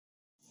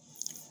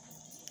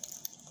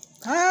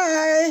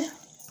Hi!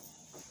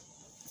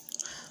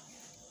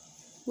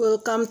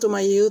 Welcome to my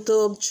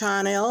YouTube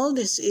channel.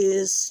 This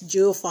is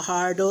Joe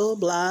Fajardo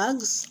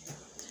Vlogs,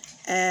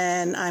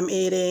 and I'm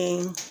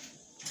eating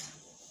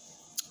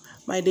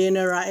my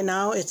dinner right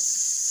now. It's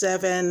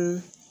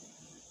 7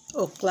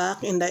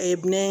 o'clock in the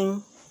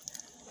evening,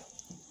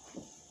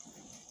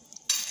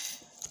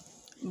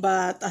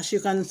 but as you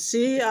can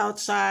see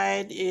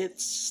outside,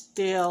 it's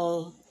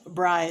still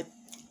bright,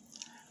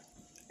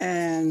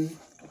 and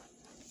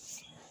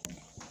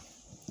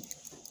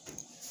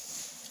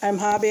I'm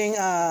having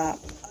a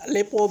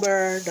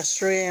leftover the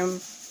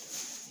shrimp,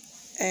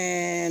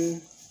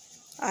 and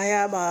I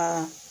have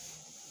a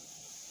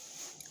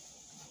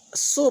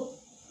soup,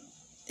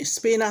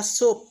 spinach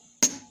soup.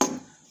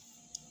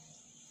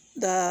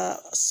 The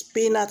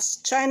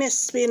spinach, Chinese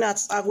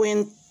spinach, I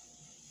went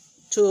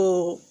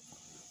to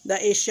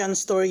the Asian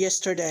store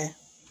yesterday.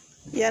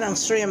 Yan ang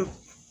shrimp.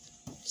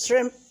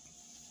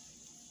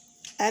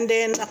 And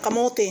then a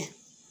kamote,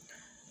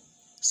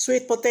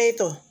 sweet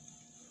potato.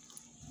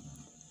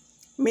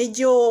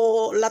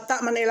 Medyo lata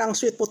man ilang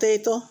sweet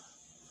potato.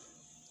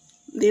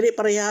 Dili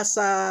pareha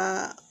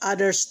sa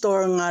other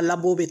store nga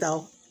labo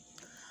bitaw.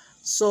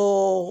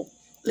 So,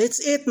 let's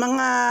eat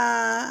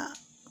mga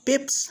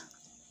pips.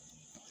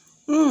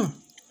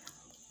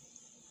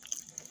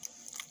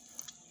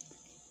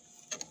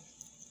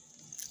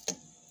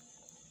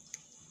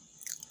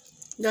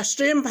 The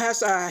shrimp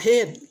has a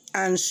head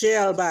and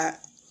shell, but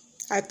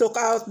I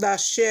took out the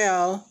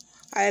shell.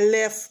 I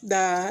left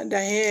the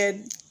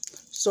head,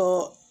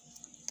 so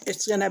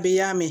it's gonna be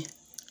yummy.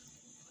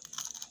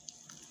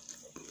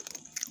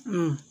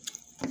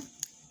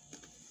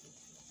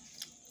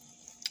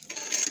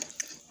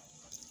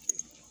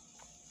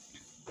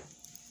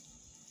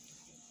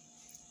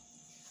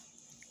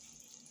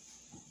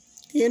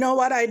 You know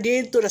what I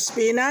did to the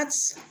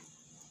spinach?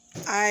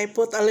 I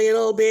put a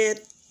little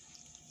bit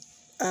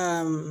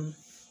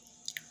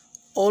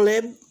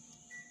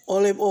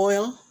olive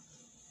oil.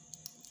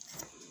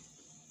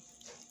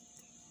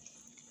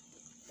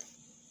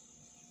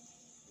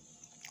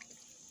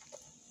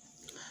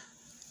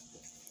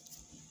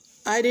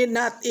 I did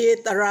not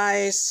eat a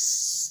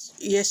rice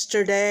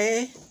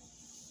yesterday.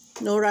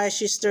 No rice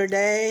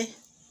yesterday.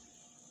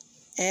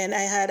 And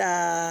I had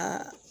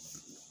a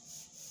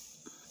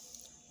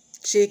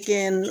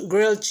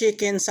grilled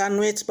chicken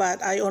sandwich,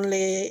 but I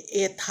only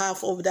ate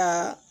half of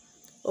the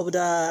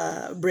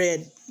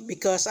bread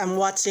because I'm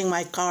watching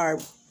my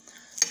carb.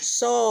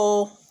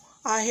 So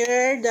I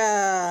heard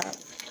the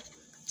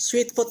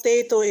sweet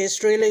potato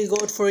is really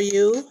good for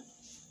you.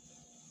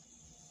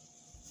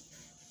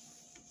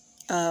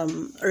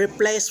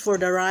 Replace for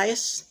the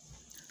rice.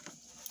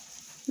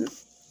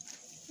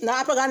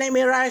 Naapagani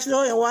may rice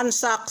do yung 1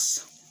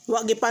 sacks.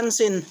 Wa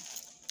gipansin.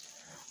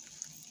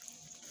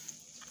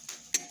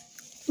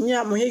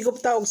 Nya mohigop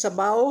ta og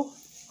sabaw.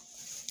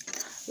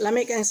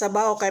 Lamig ang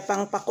sabaw kay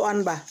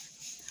pangpakuan ba?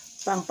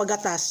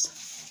 Pangpagatas.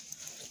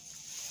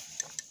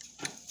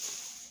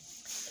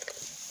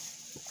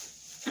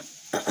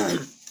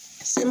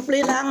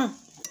 Simple lang.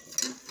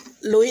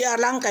 Luya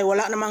lang kay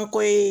wala namang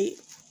koy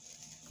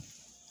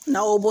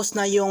naubos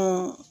na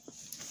yung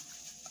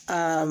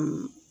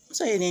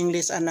sa in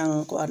English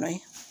anang kuano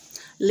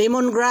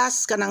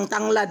lemongrass kanang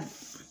tanglad.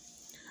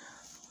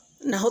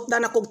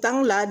 Nahutdan akog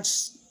tanglad.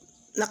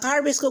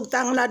 Naka-harvest kog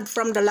tanglad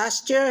from the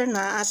last year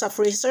na as a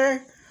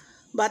freezer,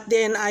 but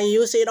then I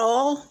use it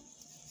all.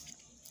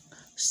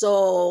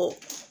 So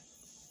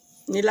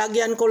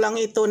nilagyan ko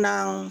lang ito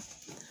ng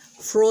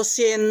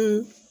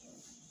frozen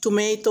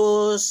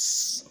tomatoes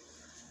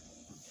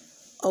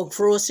o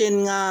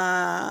frozen nga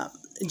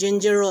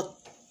ginger root.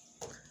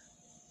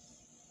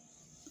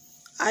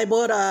 I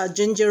bought a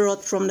ginger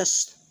root from the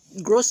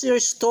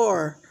grocery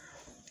store.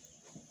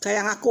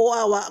 Kaya nga ko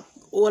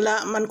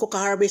wala man ko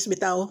ka-harvest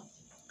bitaw.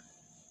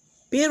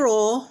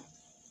 Pero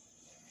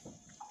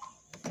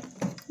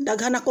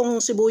daghan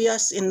akong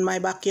sibuyas in my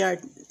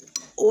backyard.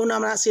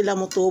 Una na sila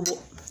mutubo.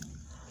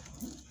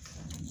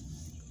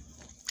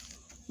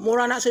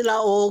 Mura na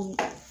sila og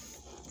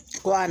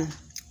kuan.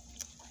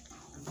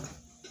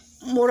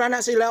 Mura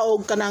na sila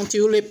og kanang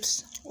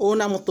tulips.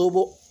 Una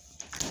mutubo.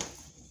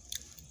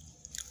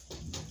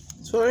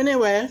 So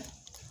anyway,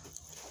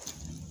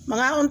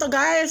 mga unta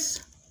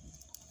guys.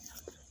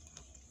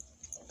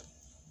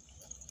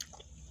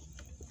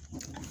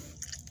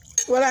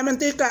 Wala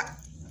mantika.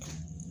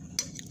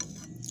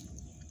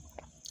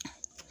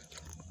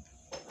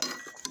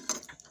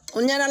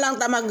 Unya na lang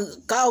ta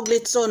magkaog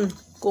litson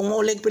kung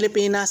ulig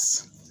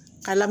Pilipinas.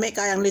 Kalami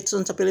kayang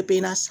litson sa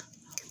Pilipinas.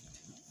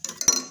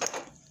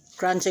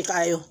 Crunchy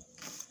kayo.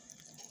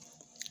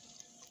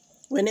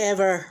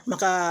 Whenever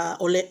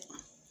makauli.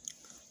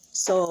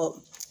 So,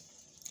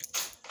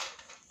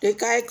 di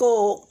kay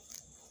ko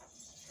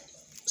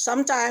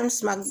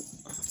sometimes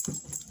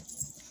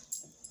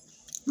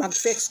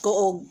mag-fix ko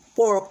og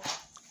pork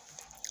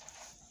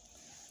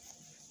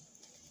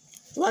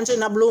once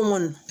in a blue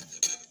moon.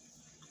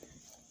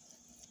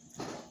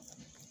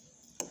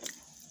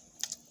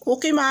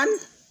 Okay man.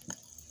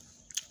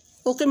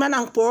 Okay man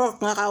ang pork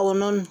nga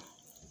kaunon.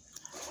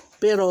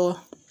 Pero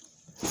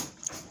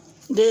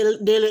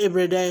daily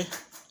everyday.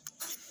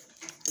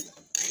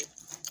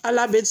 I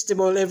love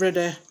vegetable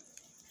everyday.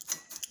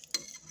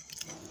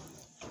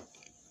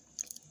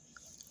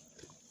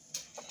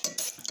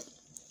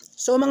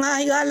 So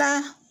mga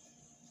higala,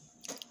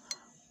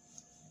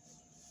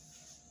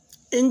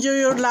 enjoy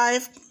your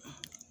life.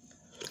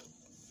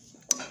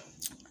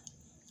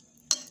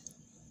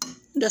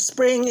 The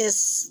spring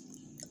is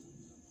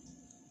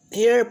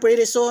here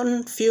pretty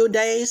soon, few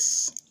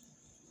days.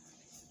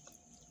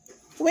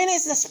 When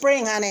is the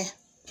spring, honey?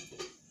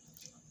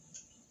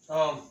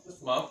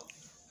 This month.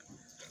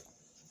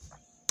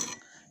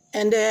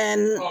 And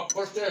then...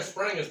 First day of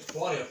spring is the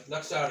 20th,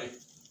 next Saturday.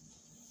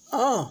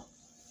 Oh,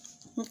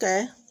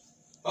 okay.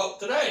 Oh,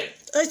 today.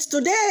 It's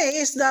today.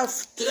 It's the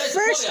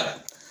first...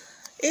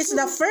 It's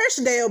the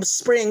first day of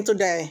spring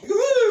today.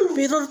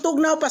 Pero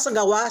tugnaw pa sa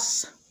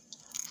gawas.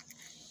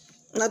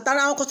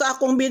 Natanaw ko sa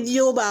akong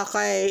video ba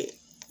kay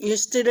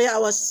yesterday I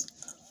was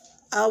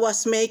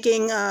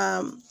making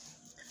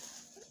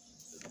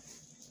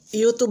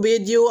YouTube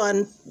video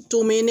and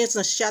 2 minutes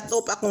na shut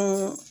up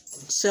akong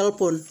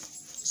cellphone.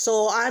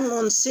 So I'm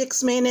on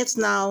 6 minutes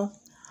now.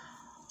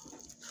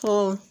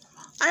 So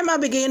I'm a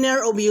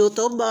beginner of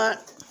YouTube but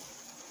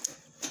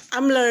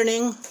I'm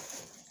learning.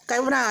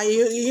 Kaya na,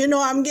 you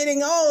know I'm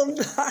getting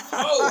old.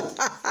 Oh.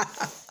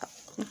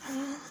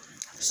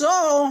 So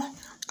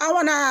I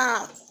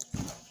wanna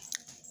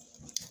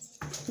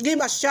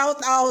give a shout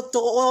out to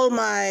all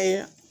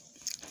my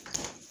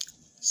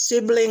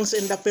siblings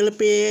in the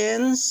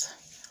Philippines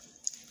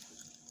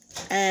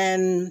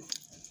and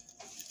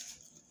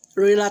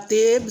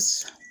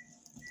relatives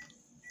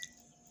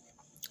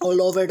all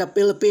over the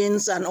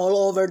Philippines and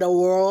all over the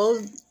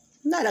world.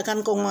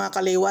 Nadakan kong mga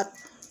kaliwat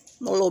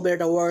all over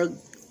the world.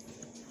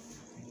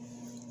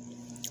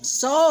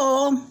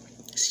 So,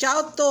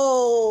 shout to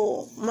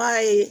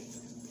my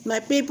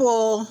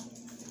people.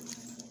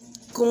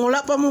 Kung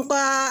wala pa mo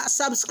ka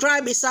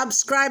subscribe,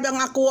 i-subscribe ang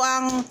ako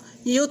ang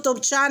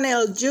YouTube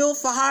channel, Ju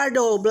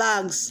Fajardo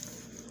Vlogs.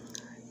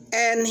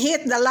 And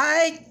hit the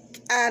like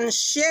and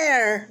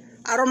share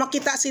aron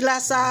makita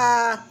sila sa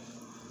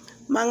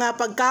mga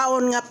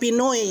pagkaon nga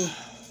Pinoy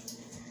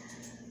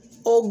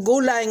o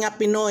gulay nga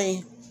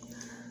Pinoy.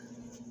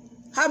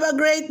 Have a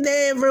great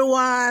day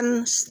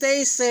everyone.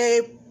 Stay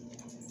safe.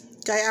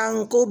 Kay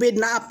ang COVID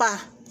na apa.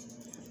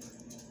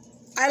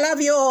 I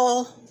love you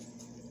all.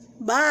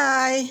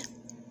 Bye.